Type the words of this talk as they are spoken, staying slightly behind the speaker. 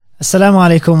Assalamu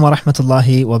alaikum wa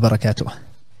rahmatullahi wa barakatuh.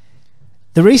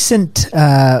 The recent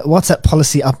WhatsApp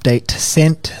policy update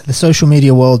sent the social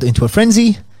media world into a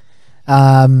frenzy,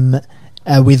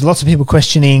 with lots of people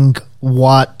questioning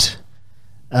what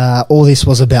all this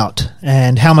was about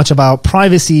and how much of our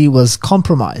privacy was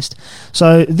compromised.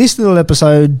 So this little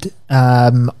episode,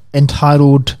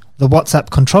 entitled "The WhatsApp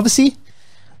Controversy,"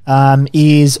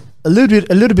 is a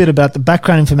little bit about the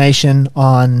background information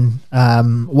on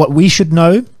what we should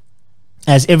know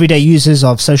as everyday users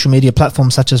of social media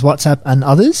platforms such as WhatsApp and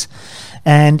others,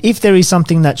 and if there is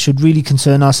something that should really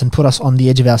concern us and put us on the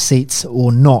edge of our seats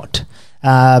or not.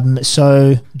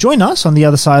 So join us on the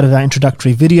other side of our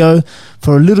introductory video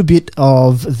for a little bit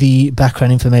of the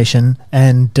background information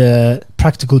and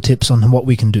practical tips on what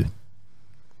we can do.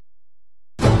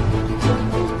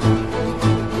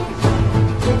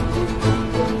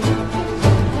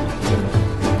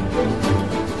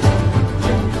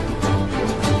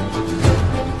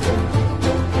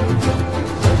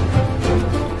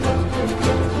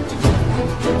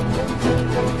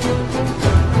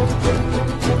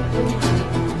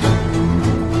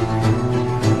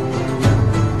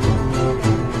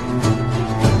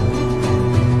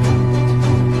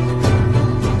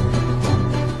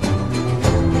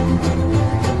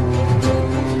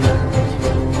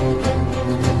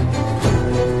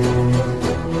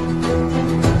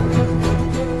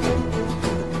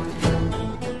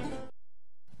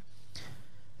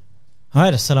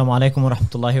 Alright, assalamu alaikum wa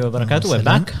rahmatullahi wa barakatuh. We're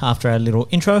back after our little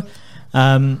intro.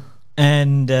 And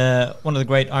one of the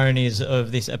great ironies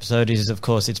of this episode is, of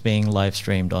course, it's being live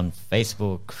streamed on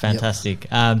Facebook. Fantastic.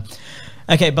 Yep.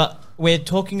 Okay, but we're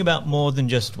talking about more than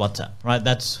just WhatsApp, right?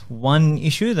 That's one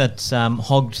issue that's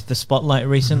hogged the spotlight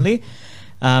recently.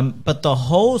 But the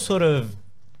whole sort of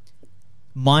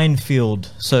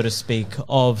minefield, so to speak,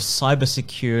 of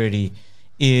cybersecurity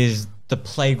is the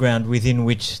playground within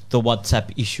which the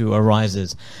WhatsApp issue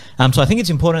arises. So I think it's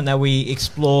important that we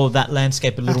explore that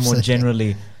landscape a little more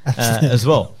generally as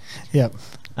well. Yep.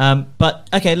 But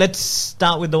okay, let's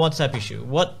start with the WhatsApp issue.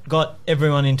 What got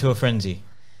everyone into a frenzy?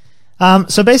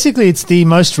 So basically it's the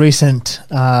most recent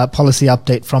policy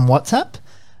update from WhatsApp.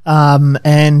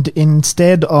 And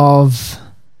instead of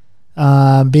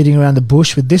beating around the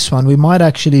bush with this one, we might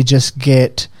actually just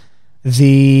get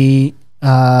the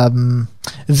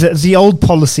old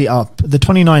policy up, the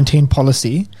 2019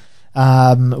 policy,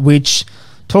 which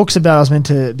talks about, I was meant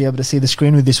to be able to see the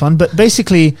screen with this one, but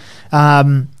basically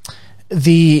the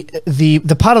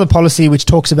part of the policy which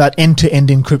talks about end-to-end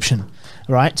encryption,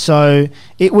 right? So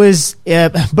it was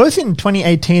both in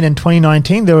 2018 and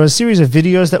 2019, there were a series of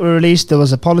videos that were released, there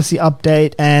was a policy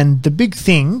update, and the big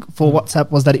thing for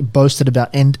WhatsApp was that it boasted about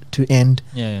end-to-end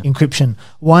encryption.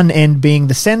 One end being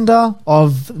the sender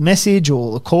of message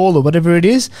or a call or whatever it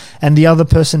is, and the other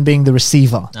person being the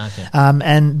receiver. Okay.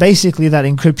 And basically that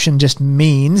encryption just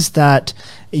means that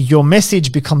your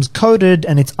message becomes coded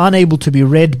and it's unable to be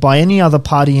read by any other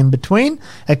party in between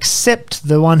except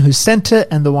the one who sent it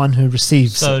and the one who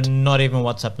receives it. So not even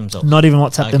WhatsApp themselves? Not even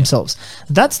WhatsApp themselves.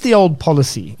 That's the old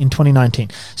policy in 2019.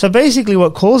 So basically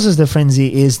what causes the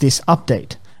frenzy is this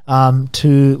update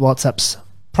to WhatsApp's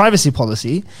privacy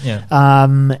policy,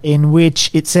 in which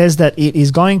it says that it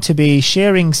is going to be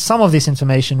sharing some of this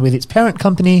information with its parent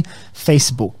company,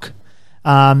 Facebook.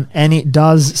 And it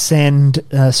does send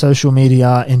social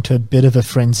media into a bit of a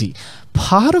frenzy,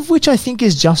 part of which I think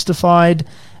is justified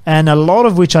and a lot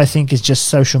of which I think is just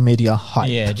social media hype.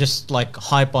 Yeah, just like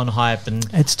hype on hype, and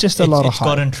it's just a lot of hype. It's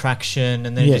gotten traction,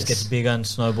 and then it just gets bigger and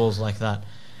snowballs like that.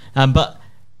 But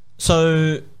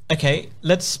so, okay,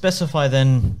 let's specify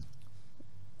then,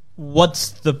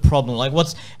 what's the problem? Like,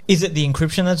 is it the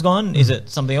encryption that's gone? Is it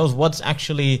something else? What's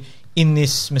actually in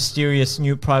this mysterious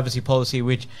new privacy policy,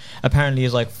 which apparently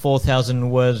is like 4,000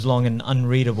 words long and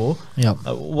unreadable? Yeah.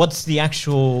 What's the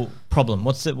actual problem?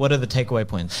 What are the takeaway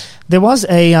points? There was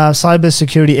a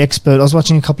cybersecurity expert. I was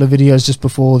watching a couple of videos just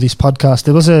before this podcast.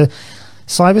 There was a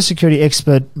cybersecurity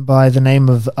expert by the name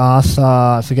of Arthur,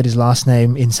 I forget his last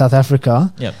name, in South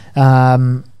Africa. Yep.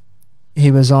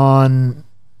 He was on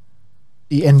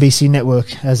the NBC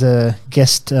network as a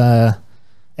guest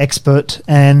expert,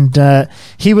 and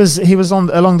he was on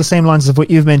along the same lines of what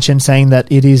you've mentioned, saying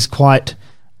that it is quite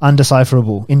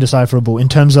indecipherable in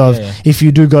terms of if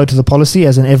you do go to the policy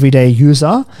as an everyday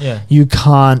user, you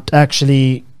can't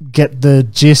actually get the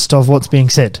gist of what's being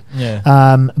said.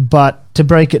 But to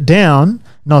break it down,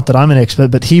 not that I'm an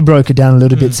expert, but he broke it down a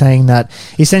little bit, saying that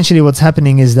essentially what's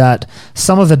happening is that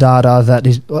some of the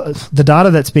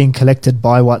data that's being collected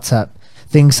by WhatsApp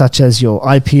things such as your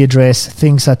IP address,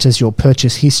 things such as your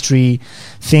purchase history,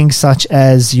 things such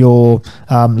as your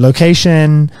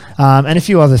location, and a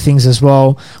few other things as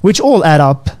well, which all add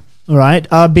up, right,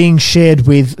 are being shared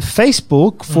with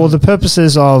Facebook for the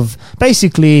purposes of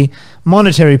basically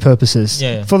monetary purposes,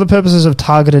 for the purposes of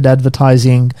targeted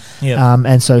advertising,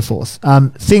 and so forth.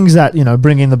 Things that,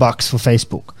 bring in the bucks for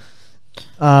Facebook.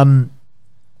 And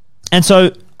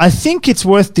so I think it's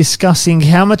worth discussing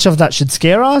how much of that should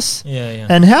scare us,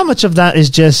 and how much of that is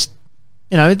just,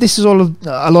 this is a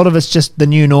lot of it's just the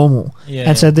new normal.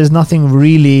 And so there's nothing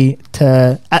really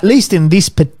to, at least in this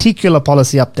particular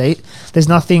policy update, there's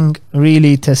nothing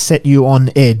really to set you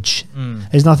on edge.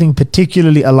 There's nothing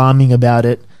particularly alarming about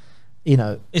it,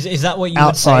 Is that what you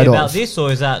would say about this,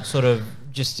 or is that sort of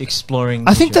just exploring?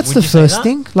 I think that's the first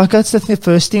thing. Like, that's the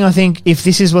first thing. I think if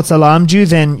this is what's alarmed you,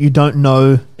 then you don't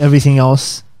know everything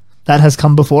else that has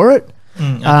come before it.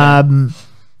 Okay.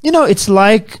 It's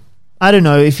like, I don't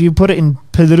know, if you put it in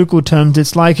political terms,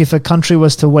 it's like if a country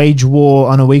was to wage war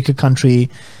on a weaker country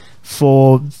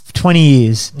for 20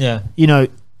 years.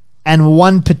 And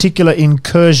one particular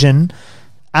incursion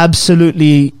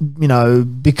absolutely,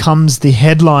 becomes the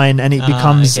headline, and it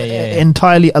becomes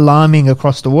entirely alarming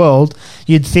across the world.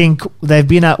 You'd think they've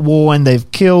been at war and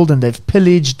they've killed and they've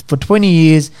pillaged for 20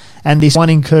 years, and this one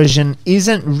incursion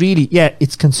isn't really,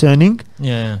 it's concerning.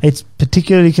 It's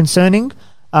particularly concerning.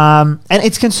 And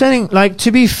it's concerning, like,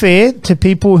 to be fair to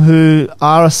people who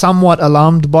are somewhat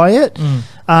alarmed by it,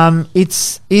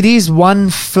 it is one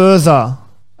further,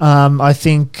 I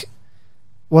think,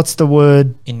 what's the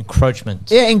word? Encroachment.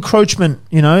 Yeah, encroachment,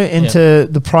 into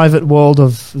the private world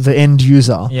of the end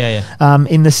user.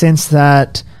 In the sense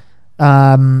that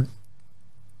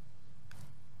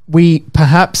we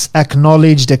perhaps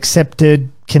acknowledged, accepted,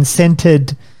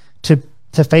 consented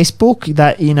to Facebook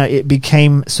that, it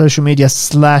became social media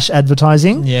 /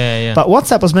 advertising. But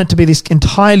WhatsApp was meant to be this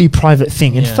entirely private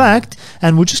thing. In fact,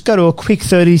 and we'll just go to a quick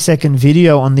 30-second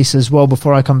video on this as well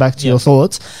before I come back to your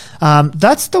thoughts.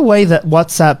 That's the way that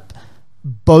WhatsApp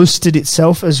boasted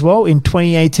itself as well in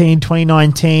 2018,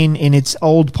 2019 in its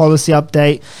old policy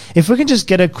update. If we can just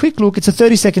get a quick look, it's a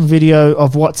 30-second video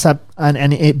of WhatsApp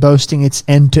and it boasting its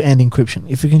end-to-end encryption.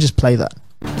 If we can just play that.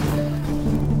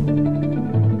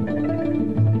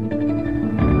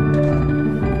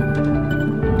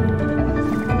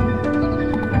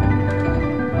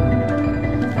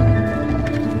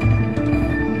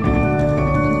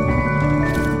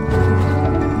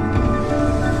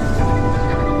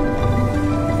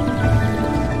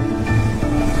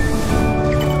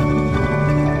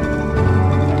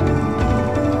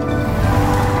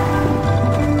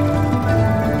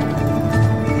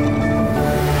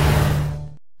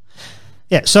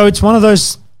 Yeah, so it's one of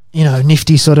those,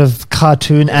 nifty sort of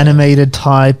cartoon animated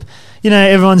type,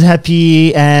 everyone's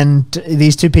happy, and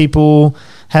these two people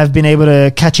have been able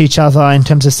to catch each other in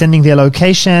terms of sending their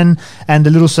location and the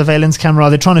little surveillance camera.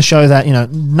 They're trying to show that,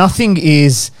 nothing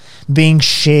is being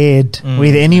shared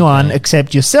with anyone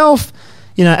except yourself,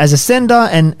 as a sender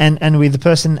and with the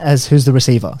person who's the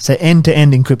receiver. So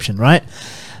end-to-end encryption, right?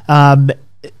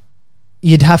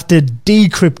 You'd have to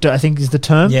decrypt it, I think is the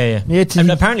term.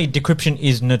 And apparently decryption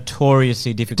is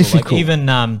notoriously difficult. Like even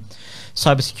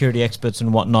cybersecurity experts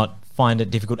and whatnot find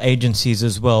it difficult, agencies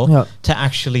as well, to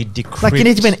actually decrypt. Like, you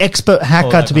need to be an expert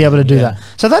hacker to be able to do that.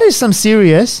 So that is some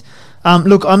serious...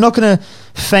 look, I'm not going to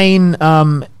feign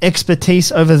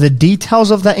expertise over the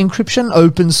details of that encryption,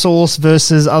 open source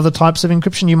versus other types of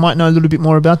encryption. You might know a little bit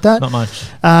more about that. Not much.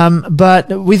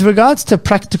 But with regards to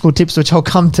practical tips, which I'll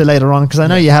come to later on, because I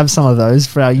know you have some of those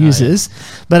for our users,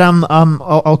 but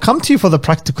I'll come to you for the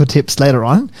practical tips later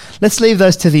on. Let's leave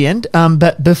those to the end.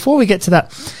 But before we get to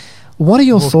that, what are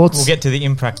your thoughts? We'll get to the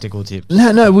impractical tips.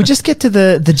 No, we'll just get to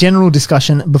the general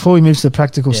discussion before we move to the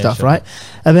practical stuff, right?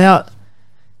 About...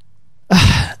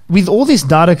 with all this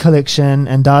data collection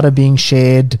and data being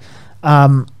shared,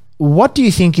 what do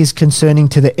you think is concerning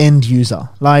to the end user?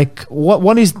 Like,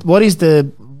 why is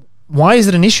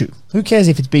it an issue? Who cares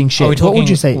if it's being shared? What would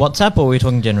you say? WhatsApp, or are we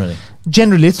talking generally?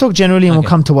 Generally, let's talk generally, and we'll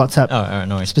come to WhatsApp. Oh, all right,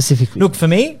 no worries. Specifically. Look, for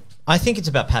me, I think it's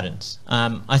about patterns.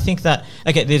 I think that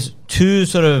there's two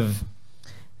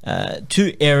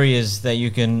areas that you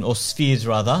can, or spheres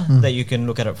rather, that you can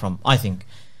look at it from. I think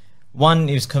one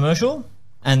is commercial,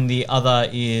 and the other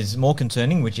is more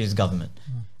concerning, which is government.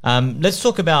 Let's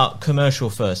talk about commercial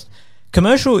first.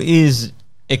 Commercial is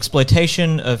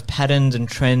exploitation of patterns and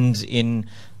trends in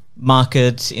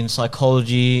markets, in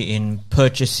psychology, in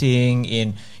purchasing,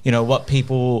 in what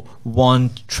people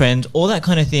want, trends, all that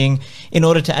kind of thing, in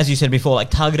order to, as you said before, like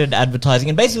targeted advertising,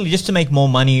 and basically just to make more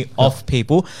money off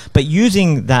people, but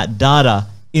using that data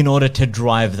in order to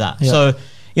drive that. Yeah. So,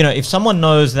 if someone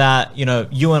knows that,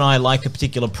 you and I like a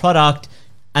particular product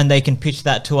and they can pitch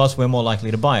that to us, we're more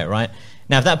likely to buy it, right?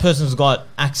 Now, if that person's got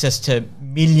access to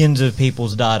millions of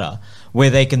people's data where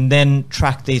they can then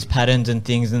track these patterns and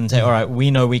things and say, all right,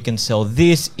 we know we can sell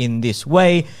this in this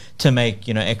way to make,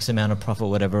 X amount of profit,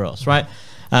 whatever else, right?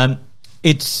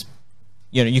 It's,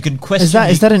 you can question...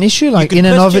 Is that an issue? Like, in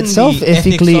and of itself,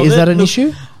 ethically, is that an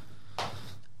issue?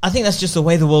 I think that's just the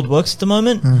way the world works at the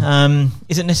moment.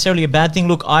 Is it necessarily a bad thing?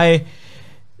 Look, I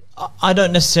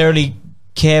don't necessarily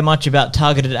care much about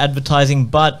targeted advertising,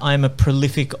 but I'm a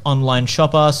prolific online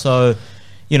shopper, so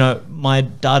my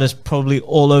data's probably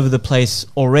all over the place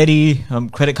already,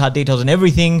 credit card details and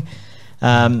everything.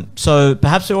 So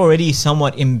perhaps they're already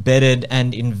somewhat embedded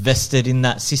and invested in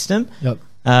that system. Yep.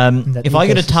 If I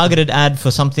get a targeted ad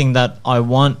for something that I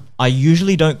want, I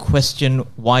usually don't question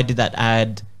why did that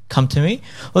ad come to me.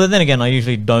 Well, then again, I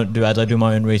usually don't do ads. I do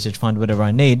my own research, find whatever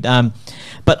I need.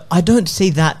 But I don't see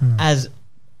that as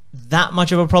that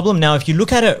much of a problem. Now, if you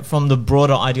look at it from the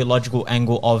broader ideological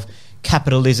angle of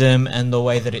capitalism and the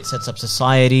way that it sets up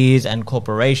societies and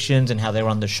corporations and how they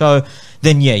run the show,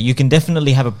 then yeah, you can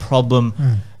definitely have a problem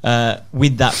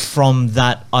with that from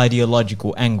that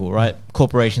ideological angle, right?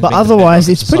 Corporations. But otherwise,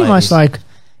 it's pretty much like,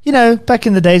 back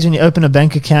in the days when you open a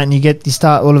bank account and you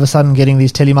start all of a sudden getting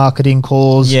these telemarketing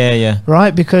calls. Yeah.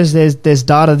 Right? Because there's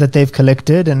data that they've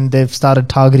collected and they've started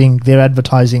targeting their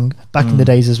advertising back in the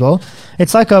days as well.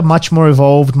 It's like a much more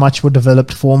evolved, much more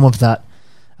developed form of that.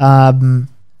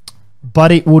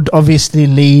 But it would obviously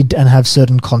lead and have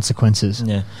certain consequences.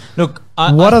 Yeah. Look,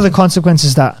 what are the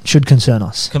consequences that should concern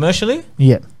us? Commercially?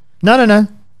 Yeah. No. And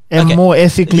Okay. more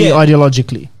ethically,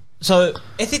 ideologically. So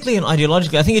ethically and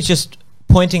ideologically, I think it's just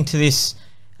pointing to this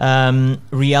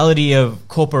reality of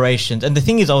corporations. And the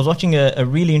thing is, I was watching a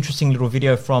really interesting little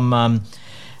video from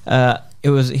he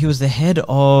was the head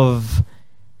of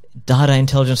data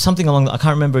intelligence, something along I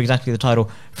can't remember exactly the title,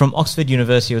 from Oxford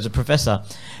University. He was a professor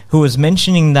who was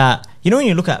mentioning that, when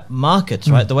you look at markets,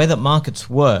 right, the way that markets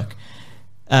work,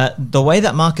 the way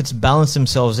that markets balance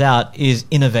themselves out is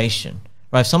innovation,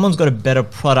 right? If someone's got a better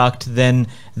product, then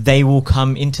they will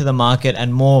come into the market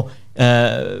and more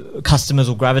customers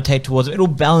will gravitate towards it. It'll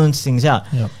balance things out.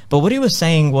 Yep. But what he was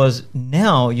saying was,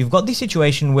 now you've got this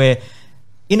situation where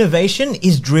innovation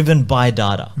is driven by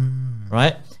data,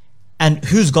 right? And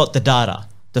who's got the data?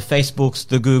 The Facebooks,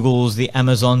 the Googles, the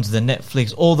Amazons, the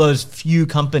Netflix, all those few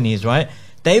companies, right?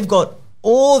 They've got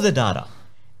all the data.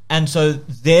 And so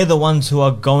they're the ones who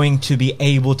are going to be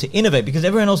able to innovate because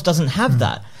everyone else doesn't have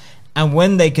that. And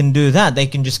when they can do that, they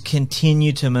can just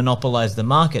continue to monopolize the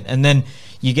market. And then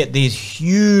you get these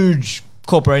huge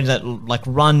corporations that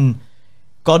run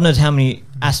God knows how many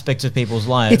aspects of people's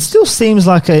lives. It still seems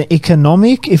like an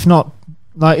economic, if not,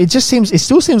 it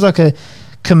still seems like a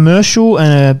commercial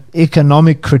and an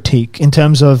economic critique in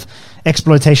terms of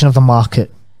exploitation of the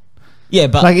market. Yeah,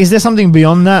 but is there something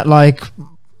beyond that?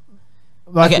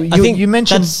 Okay, I think you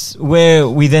mentioned that's where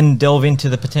we then delve into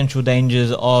the potential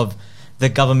dangers of the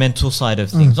governmental side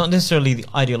of things, not necessarily the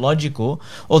ideological,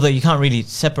 although you can't really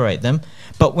separate them.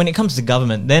 But when it comes to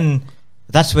government, then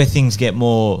that's where things get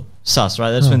more sus,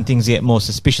 right? That's when things get more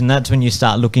suspicion. That's when you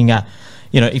start looking at,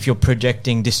 if you're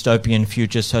projecting dystopian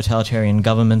futures, totalitarian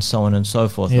governments, so on and so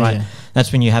forth, right? Yeah.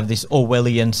 That's when you have this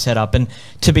Orwellian setup. And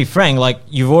to be frank,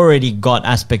 you've already got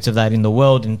aspects of that in the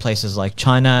world, in places like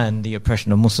China and the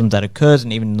oppression of Muslims that occurs,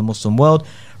 and even in the Muslim world,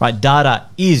 right? Data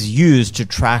is used to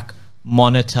track,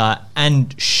 monitor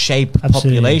and shape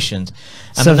populations.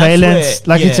 And surveillance,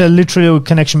 it's a literal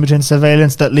connection between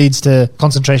surveillance that leads to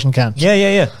concentration camps.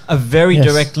 Yeah. A very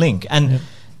direct link. And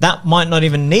that might not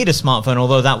even need a smartphone,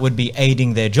 although that would be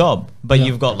aiding their job. But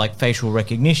you've got facial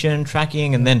recognition,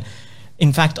 tracking, and then,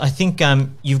 in fact, I think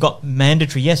you've got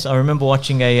mandatory. Yes, I remember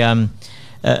watching a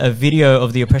video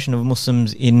of the oppression of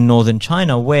Muslims in northern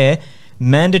China where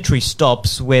mandatory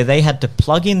stops where they had to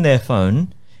plug in their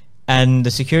phone and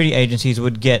the security agencies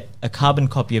would get a carbon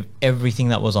copy of everything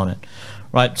that was on it,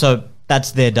 right? So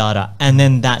that's their data. And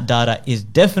then that data is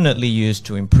definitely used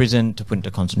to imprison, to put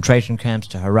into concentration camps,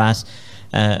 to harass,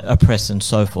 oppress, and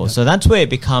so forth. Yep. So that's where it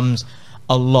becomes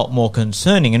a lot more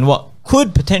concerning. And what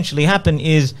could potentially happen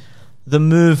is the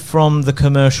move from the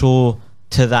commercial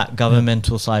to that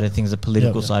governmental side of things, the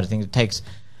political side of things. It takes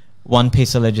one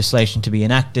piece of legislation to be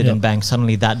enacted and bang,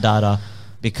 suddenly that data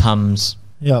becomes...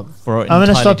 Yeah, I'm going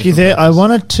to stop you there. I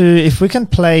wanted to, if we can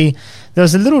play, there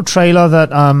was a little trailer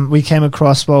that we came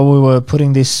across while we were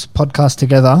putting this podcast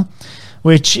together,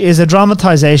 which is a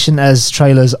dramatization, as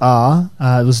trailers are.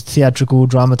 It was theatrical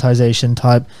dramatization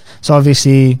type. So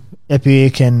obviously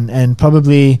epic and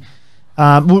probably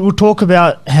We'll talk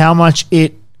about how much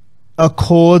it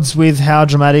accords with how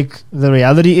dramatic the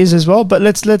reality is as well. But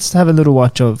let's have a little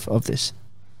watch of this.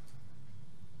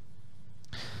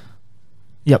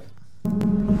 Yep.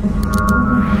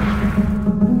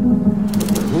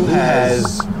 Who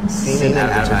has seen an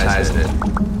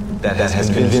advertisement that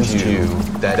has convinced you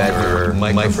that your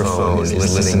microphone is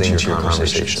listening to your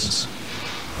conversations?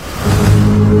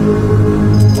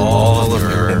 All of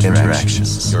your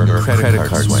interactions, your credit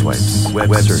card swipes,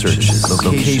 web searches,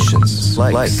 locations,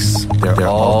 likes, they're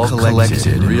all collected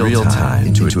in real time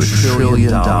into a $1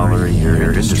 trillion a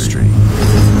year industry.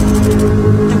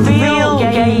 The real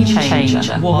game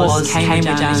changer was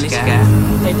Cambridge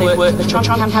Analytica. They worked for the Trump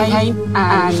campaign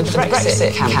and the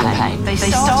Brexit campaign. They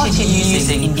started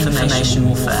using information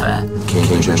warfare.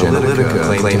 Cambridge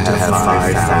Analytica claimed to have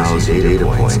 5,000 data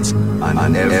points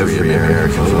on every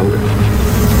American voter.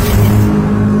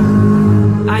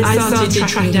 I started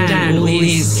tracking down all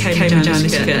these Cambridge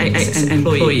Analytica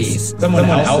ex-employees. Someone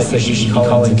else that you should be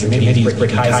calling committee is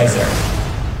Brittany Kaiser.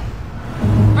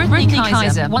 Brittany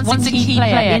Kaiser, once a key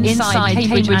player inside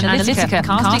Cambridge Analytica,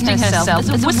 casting herself as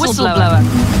a whistleblower.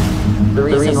 The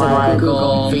reason why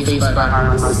Google, Facebook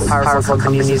are the most powerful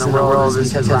companies in the world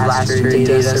is because last year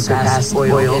data surpassed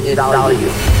oil in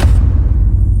value.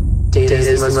 Data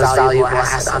is the most valuable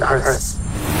asset on Earth.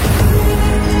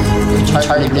 We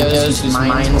targeted those whose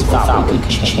minds thought we could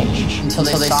change until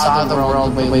they saw the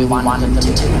world the way we wanted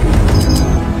them to.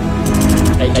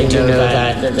 I do know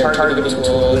that the targeting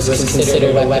tool was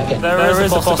considered a weapon. There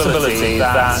is a possibility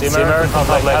that the American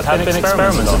public has been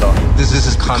experimented on. This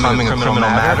is becoming a criminal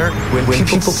matter. When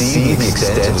people see the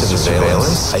extent of the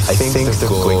surveillance, I think they're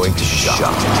going to be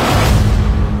shocked.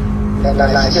 And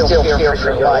I still fear for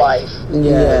your life.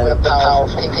 Yeah, the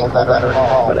powerful people that are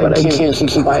involved. But I can't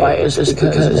keep quiet just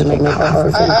because it makes me powerful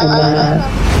people mad.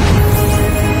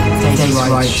 Data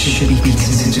rights should be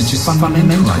considered just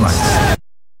fundamental rights.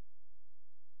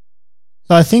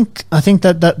 So I think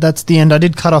that's the end. I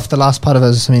did cut off the last part of it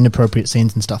as some inappropriate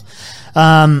scenes and stuff.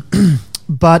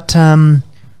 But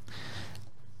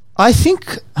I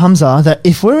think, Hamza, that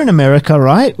if we're in America,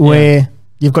 right, where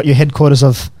you've got your headquarters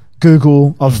of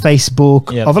Google, of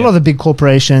Facebook, of a lot of the big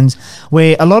corporations,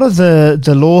 where a lot of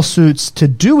the lawsuits to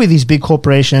do with these big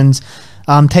corporations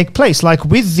take place, like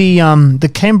with the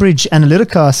Cambridge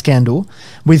Analytica scandal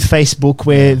with Facebook,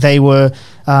 where they were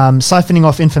siphoning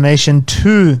off information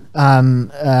to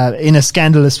in a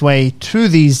scandalous way to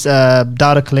these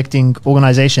data collecting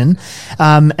organization,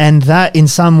 and that in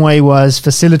some way was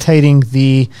facilitating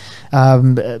the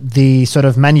sort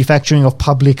of manufacturing of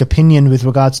public opinion with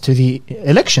regards to the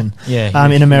election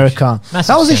in America.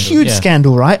 That was a huge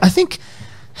scandal, right? I think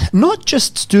not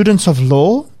just students of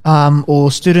law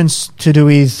or students to do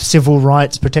with civil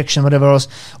rights protection, whatever else,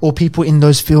 or people in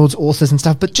those fields, authors and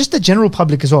stuff, but just the general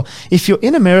public as well. If you're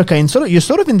in America and you're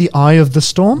sort of in the eye of the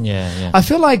storm, I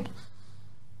feel like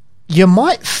you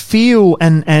might feel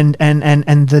and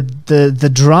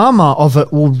the drama of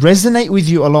it will resonate with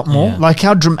you a lot more, like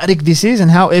how dramatic this is and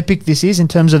how epic this is in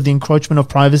terms of the encroachment of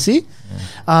privacy,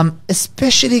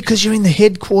 especially because you're in the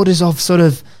headquarters of sort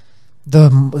of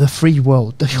the free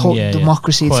world, the whole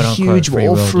democracy. It's huge. We're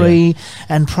all free,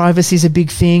 and privacy is a big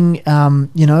thing.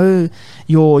 You know,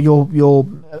 your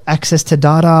access to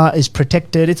data is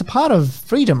protected. It's a part of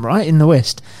freedom, right? In the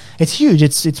West, it's huge.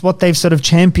 It's what they've sort of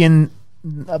championed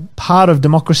a part of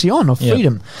democracy of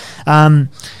freedom. In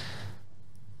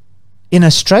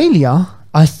Australia,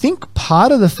 I think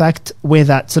part of the fact where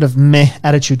that sort of meh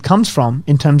attitude comes from,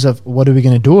 in terms of what are we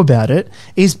going to do about it,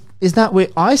 is that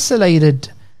we're isolated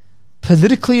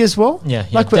politically as well.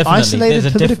 Like we're definitely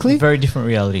isolated politically. Very different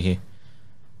reality here.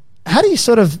 How do you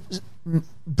sort of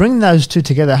bring those two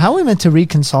together? How are we meant to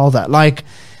reconcile that? Like,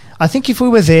 I think if we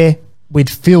were there, we'd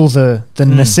feel the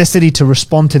necessity to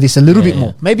respond to this a little bit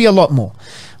more, maybe a lot more.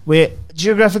 We're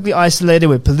geographically isolated,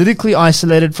 we're politically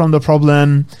isolated from the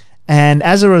problem, and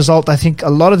as a result, I think a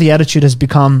lot of the attitude has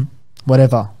become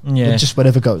whatever. Just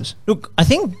whatever goes. Look, I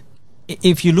think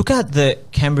if you look at the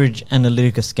Cambridge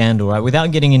Analytica scandal, right,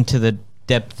 without getting into the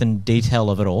depth and detail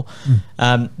of it all,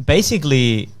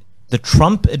 basically the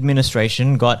Trump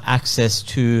administration got access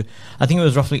to, I think it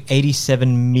was roughly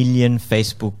 87 million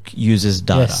Facebook users'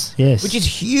 data. Yes. Which is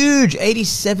huge.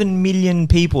 87 million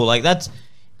people. Like, that's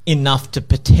enough to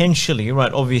potentially,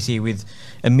 right, obviously with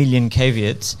a million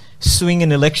caveats, swing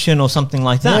an election or something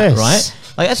like that, right?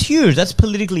 Like, that's huge. That's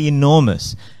politically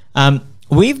enormous.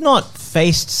 We've not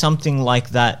faced something like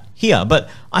that here, but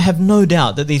I have no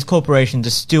doubt that these corporations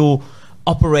are still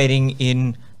operating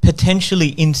in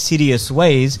potentially insidious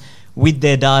ways with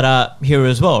their data here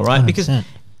as well, right? 100%. Because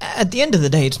at the end of the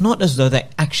day, it's not as though they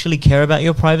actually care about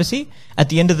your privacy. At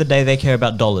the end of the day, they care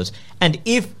about dollars. And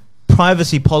if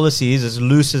privacy policies, as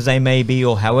loose as they may be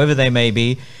or however they may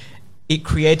be, it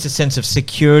creates a sense of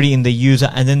security in the user,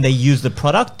 and then they use the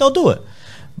product, they'll do it.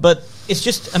 But it's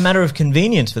just a matter of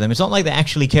convenience for them. It's not like they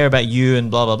actually care about you and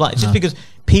blah, blah, blah. It's just because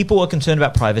people are concerned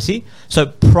about privacy. So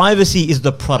privacy is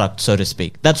the product, so to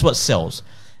speak. That's what sells.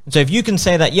 And so if you can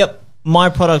say that, yep, my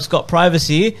product's got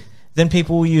privacy, then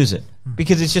people will use it.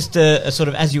 Because it's just a sort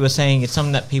of, as you were saying, it's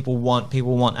something that people want.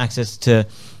 People want access to,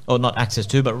 or not access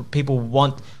to, but people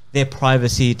want their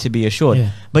privacy to be assured.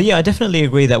 Yeah. But yeah, I definitely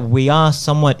agree that we are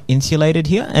somewhat insulated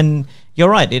here. And you're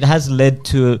right, it has led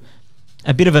to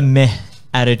a bit of a meh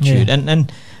attitude. Yeah.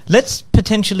 And let's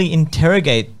potentially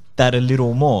interrogate that a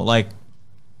little more. Like,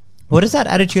 what does that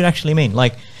attitude actually mean?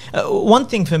 Like, one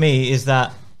thing for me is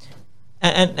that,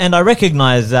 and I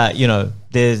recognize that, you know,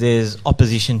 there's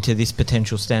opposition to this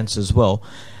potential stance as well.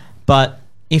 But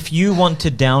if you want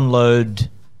to download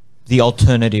the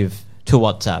alternative to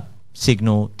WhatsApp,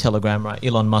 Signal, Telegram, right?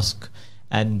 Elon Musk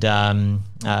and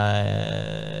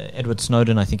Edward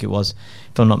Snowden, I think it was,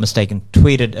 if I'm not mistaken,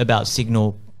 tweeted about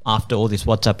Signal after all this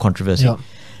WhatsApp controversy. Yep.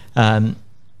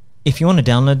 If you want to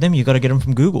download them, you got to get them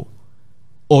from Google,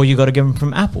 or you got to get them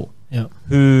from Apple. Yep.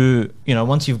 Who, you know,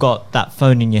 once you've got that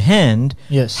phone in your hand,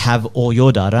 have all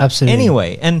your data. Absolutely.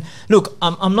 Anyway. And look,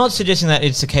 I'm not suggesting that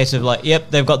it's a case of like,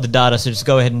 yep, they've got the data, so just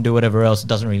go ahead and do whatever else. It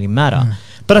doesn't really matter.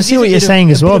 But I see what you're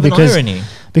saying as well,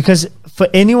 because for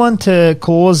anyone to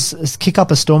kick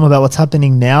up a storm about what's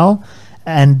happening now,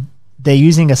 and they're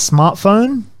using a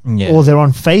smartphone or they're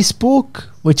on Facebook,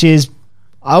 which is,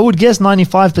 I would guess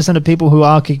 95% of people who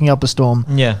are kicking up a storm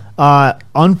are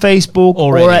on Facebook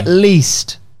already, or at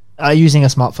least are using a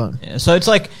smartphone. Yeah, so it's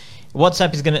like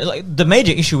WhatsApp is going to... Like, the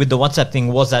major issue with the WhatsApp thing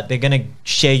was that they're going to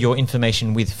share your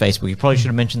information with Facebook. You probably should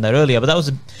have mentioned that earlier, but that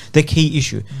was the key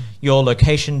issue. Your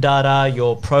location data,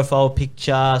 your profile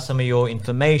picture, some of your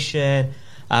information,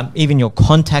 even your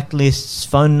contact lists,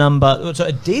 phone number. So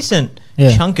a decent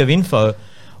chunk of info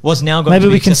was now going to be...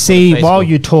 Maybe we can see while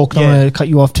you talk, I don't want to cut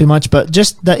you off too much, but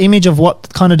just the image of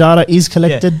what kind of data is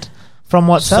collected from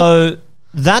WhatsApp. So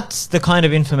that's the kind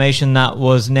of information that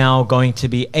was now going to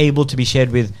be able to be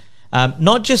shared with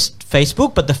not just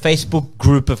Facebook, but the Facebook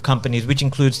group of companies, which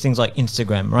includes things like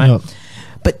Instagram, right? Yep.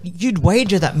 But you'd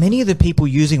wager that many of the people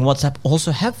using WhatsApp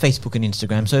also have Facebook and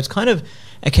Instagram. So it's kind of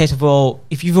a case of, well,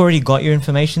 if you've already got your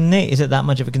information there, is it that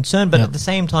much of a concern? But at the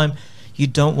same time, you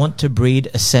don't want to breed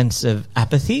a sense of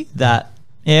apathy that,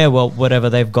 yeah, well, whatever,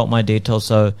 they've got my details,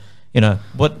 so, you know,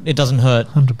 what, it doesn't hurt.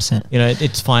 100%. You know,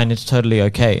 it's fine, it's totally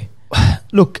okay.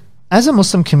 Look, as a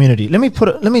Muslim community, let me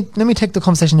take the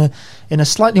conversation in a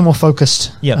slightly more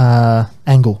focused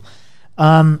angle.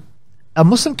 A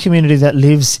Muslim community that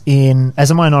lives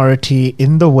as a minority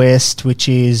in the West, which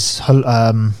is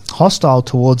hostile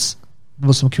towards the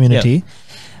Muslim community,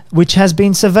 which has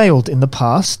been surveilled in the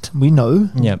past, we know.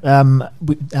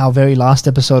 Our very last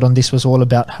episode on this was all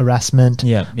about harassment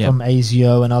from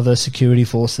ASIO and other security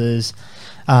forces.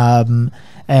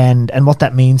 And what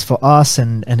that means for us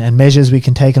and measures we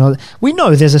can take. And all that. We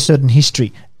know there's a certain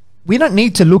history. We don't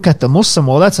need to look at the Muslim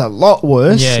war. That's a lot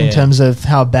worse in terms of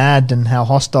how bad and how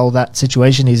hostile that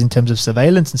situation is in terms of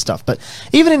surveillance and stuff. But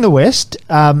even in the West,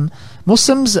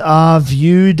 Muslims are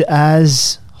viewed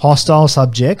as hostile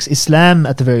subjects. Islam,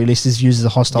 at the very least, is used as a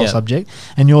hostile subject.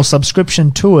 And your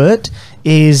subscription to it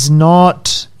is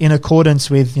not in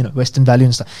accordance with, you know, Western value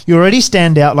and stuff. You already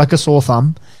stand out like a sore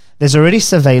thumb. There's already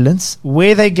surveillance.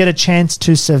 Where they get a chance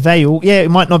to surveil,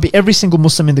 it might not be every single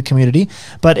Muslim in the community,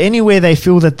 but anywhere they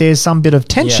feel that there's some bit of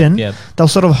tension, they'll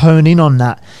sort of hone in on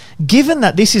that. Given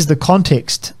that this is the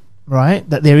context, right,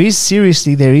 that there is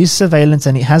surveillance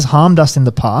and it has harmed us in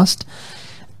the past,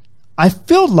 I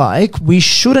feel like we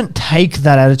shouldn't take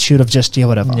that attitude of just,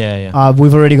 whatever.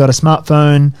 We've already got a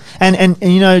smartphone. And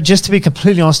you know, just to be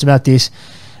completely honest about this,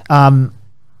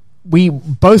 we,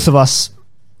 both of us,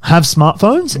 have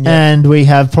smartphones and we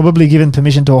have probably given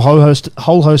permission to a whole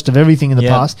host of everything in the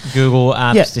past. Google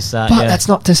apps, this, that. But that's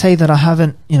not to say that I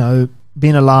haven't, you know,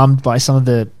 been alarmed by some of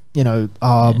the, you know,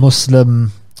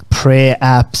 Muslim prayer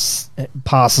apps,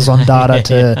 passes on data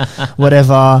to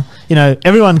whatever. You know,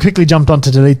 everyone quickly jumped on to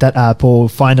delete that app or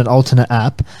find an alternate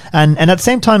app. And at the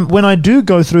same time, when I do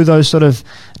go through those sort of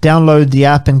download the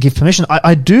app and give permission,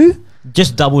 I do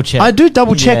just double check. I do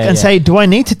double check and say, do I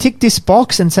need to tick this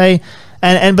box and say...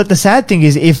 But the sad thing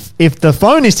is, if the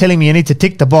phone is telling me you need to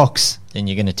tick the box, then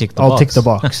you're going to tick the box. I'll tick the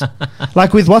box.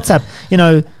 Like with WhatsApp, you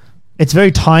know, it's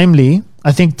very timely.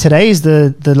 I think today is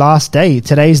the last day.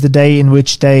 Today is the day in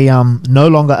which they no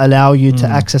longer allow you to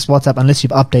access WhatsApp unless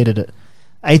you've updated it.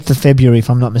 8th of February, if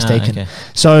I'm not mistaken. okay.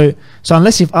 So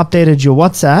unless you've updated your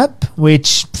WhatsApp,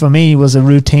 which for me was a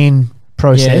routine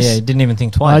process. Yeah, didn't even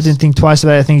think twice. I didn't think twice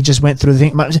about it. I think it just went through the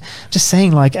thing. But just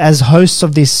saying, like, as hosts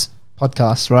of this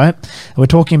podcast, right? We're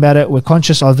talking about it. We're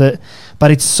conscious of it.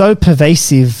 But it's so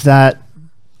pervasive that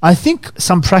I think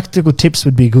some practical tips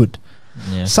would be good.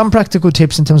 Yeah. Some practical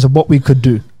tips in terms of what we could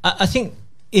do. I think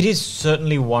it is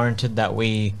certainly warranted that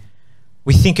we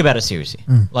think about it seriously.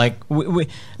 Like, we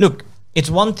look, it's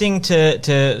one thing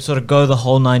to sort of go the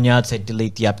whole 9 yards, say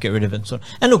delete the app, get rid of it, and so on.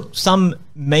 And look, some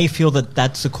may feel that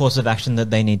that's the course of action that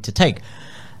they need to take.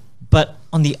 But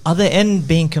on the other end,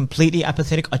 being completely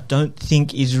apathetic, I don't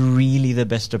think is really the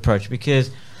best approach,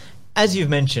 because, as you've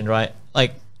mentioned, right,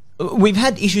 like, we've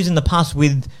had issues in the past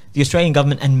with the Australian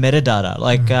government and metadata,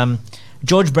 like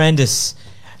George Brandis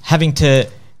having to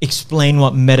explain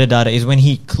what metadata is when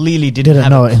he clearly didn't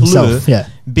have know a it clue, himself, yeah.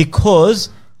 because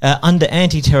under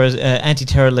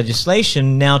anti-terror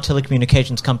legislation, now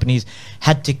telecommunications companies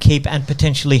had to keep and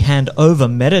potentially hand over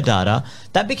metadata.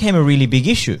 That became a really big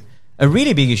issue.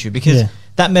 Because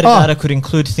that metadata could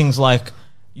include things like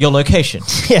your location,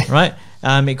 right?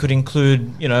 It could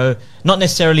include, not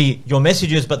necessarily your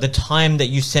messages, but the time that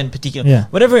you sent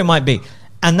whatever it might be.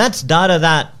 And that's data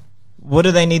that, what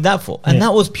do they need that for? And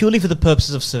that was purely for the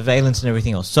purposes of surveillance and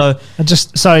everything else. So,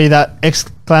 that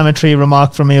exclamatory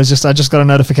remark from me was just, I just got a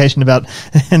notification about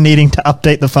needing to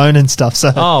update the phone and stuff.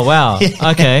 So, oh wow,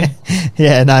 okay,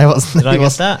 no, he wasn't. Did I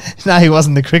get that? No, he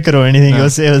wasn't the cricket or anything. No. It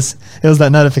was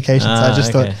that notification. So I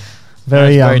just thought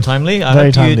very timely.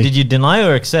 Did you deny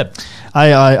or accept?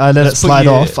 I let it slide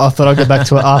off. I thought I'd get back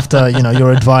to it after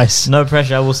your advice. No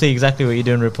pressure. I will see exactly what you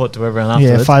do and report to everyone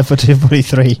afterwards. Yeah, 5 for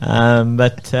 243.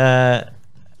 But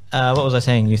what was I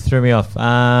saying? You threw me off.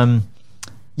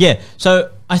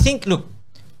 So I think, look,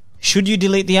 should you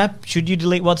delete the app? Should you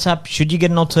delete WhatsApp? Should you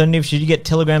get an alternative? Should you get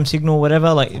Telegram, Signal,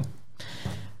 whatever? Like,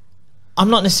 I'm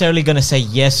not necessarily going to say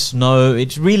yes, no.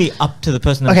 It's really up to the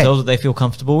person themselves that they feel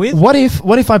comfortable with. What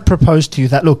if I propose to you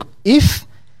that, look, if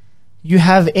you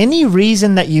have any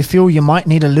reason that you feel you might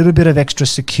need a little bit of extra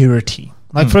security,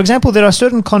 like for example, there are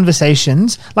certain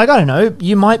conversations, like, I don't know,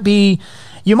 you might be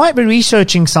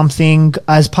researching something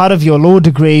as part of your law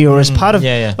degree or as part of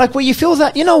like, where you feel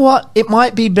that, you know what, it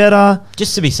might be better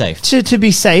just to be safe, to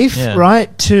be safe,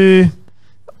 right? To,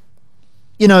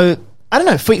 I don't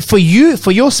know, for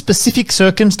your specific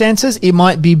circumstances, it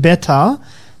might be better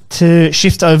to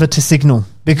shift over to Signal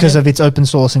because of its open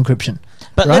source encryption.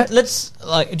 But right? let's,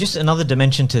 like, just another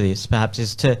dimension to this, perhaps,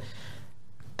 is to,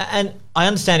 and I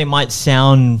understand it might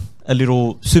sound a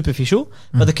little superficial,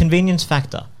 but the convenience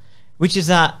factor, which is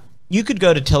that you could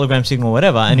go to Telegram, Signal,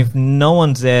 whatever, and if no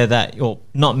one's there or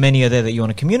not many are there that you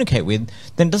want to communicate with,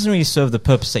 then it doesn't really serve the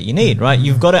purpose that you need, right?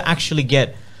 You've got to actually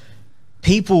get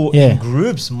people in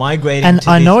groups migrating and to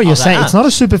I know what you're other saying. apps. It's not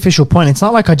a superficial point. It's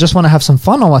not like I just want to have some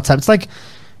fun on WhatsApp. It's like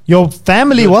your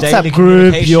family Your WhatsApp daily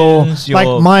group, communications,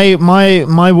 like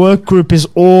my work group is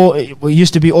it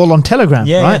used to be all on Telegram,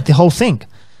 right? The whole thing.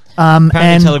 Apparently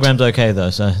and Telegram's okay though,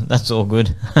 so that's all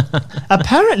good.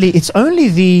 apparently it's only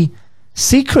the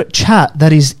secret chat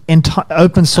that is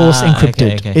open source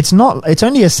encrypted. Okay. It's not. It's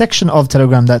only a section of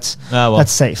Telegram that's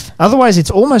safe. Otherwise,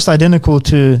 it's almost identical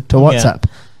to WhatsApp.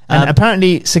 And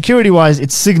apparently, security-wise,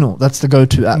 it's Signal. That's the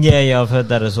go-to app. Yeah, I've heard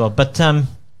that as well. But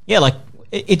like,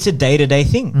 it's a day-to-day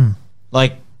thing.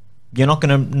 Like, you're not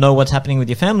going to know what's happening with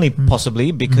your family,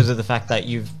 possibly, because of the fact that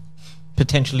you've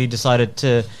potentially decided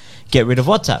to get rid of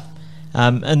WhatsApp.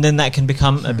 And then that can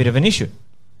become a bit of an issue.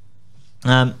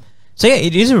 So,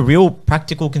 it is a real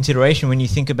practical consideration when you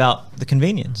think about the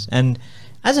convenience. And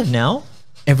as of now,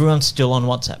 everyone's still on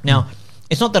WhatsApp. Now,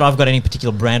 it's not that I've got any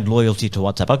particular brand loyalty to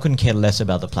WhatsApp. I couldn't care less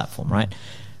about the platform, right?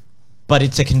 But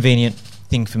it's a convenient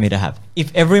thing for me to have.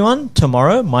 If everyone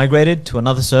tomorrow migrated to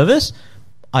another service,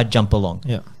 I'd jump along.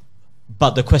 Yeah.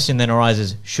 But the question then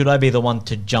arises, should I be the one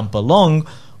to jump along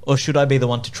or should I be the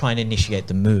one to try and initiate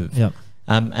the move? Yeah.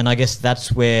 And I guess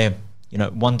that's where,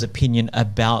 one's opinion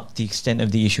about the extent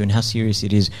of the issue and how serious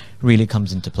it is really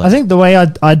comes into play. I think the way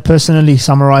I'd personally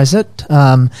summarize it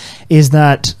is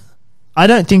that I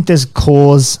don't think there's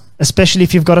cause, especially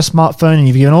if you've got a smartphone and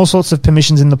you've given all sorts of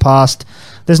permissions in the past.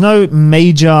 There's no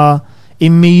major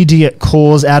immediate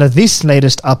cause out of this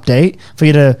latest update for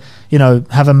you to,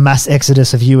 have a mass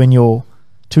exodus of you and your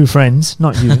two friends,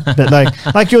 not you, but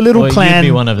like your little clan. You'd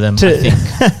be one of them, I think.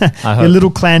 I hope. Your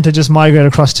little clan to just migrate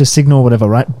across to Signal or whatever,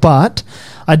 right? But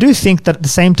I do think that at the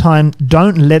same time,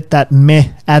 don't let that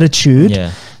meh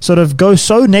attitude sort of go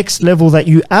so next level that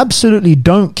you absolutely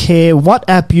don't care what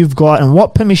app you've got and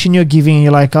what permission you're giving. And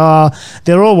you're like,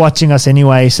 they're all watching us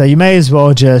anyway, so you may as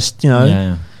well just,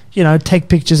 take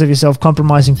pictures of yourself,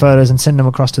 compromising photos, and send them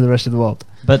across to the rest of the world.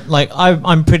 But like,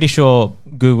 I'm pretty sure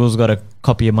Google's got a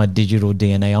copy of my digital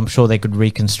DNA. I'm sure they could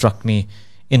reconstruct me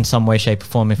in some way, shape, or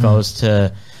form if I was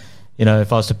to,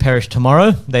 if I was to perish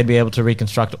tomorrow, they'd be able to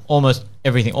reconstruct almost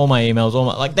everything, all my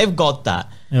emails, they've got that.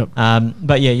 Yep.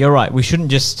 But yeah, you're right. We shouldn't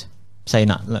just say,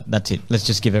 no, that's it. Let's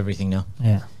just give everything now.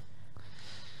 Yeah.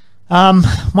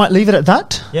 Might leave it at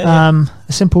that. Yeah.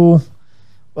 A simple.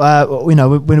 We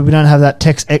don't have that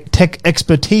tech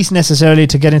expertise necessarily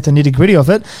to get into the nitty gritty of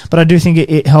it, but I do think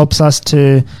it helps us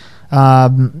to,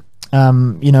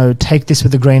 take this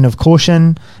with a grain of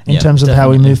caution in terms of how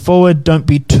we move forward. Don't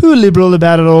be too liberal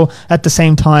about it all. At the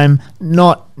same time,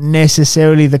 not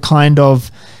necessarily the kind of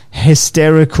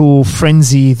hysterical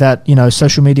frenzy that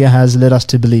social media has led us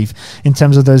to believe in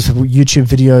terms of those YouTube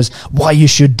videos, why you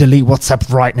should delete WhatsApp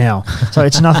right now. So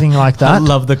it's nothing like that. I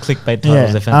love the clickbait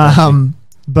titles. They're fantastic.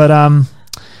 But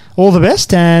all the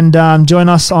best, and join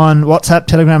us on WhatsApp,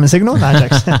 Telegram, and Signal. No,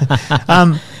 jokes.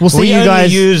 We'll see you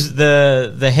guys. We use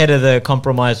the head of the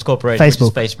compromised corporation,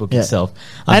 Facebook. which is Facebook itself,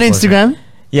 and Instagram.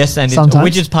 Yes, and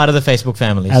which is part of the Facebook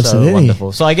family. Absolutely. So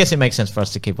wonderful. So I guess it makes sense for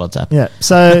us to keep WhatsApp. Yeah.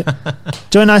 So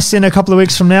join us in a couple of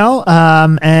weeks from now,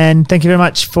 and thank you very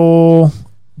much for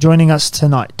joining us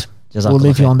tonight. We'll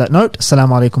leave you on that note.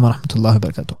 Assalamu alaikum wa rahmatullahi wa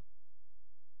barakatuh.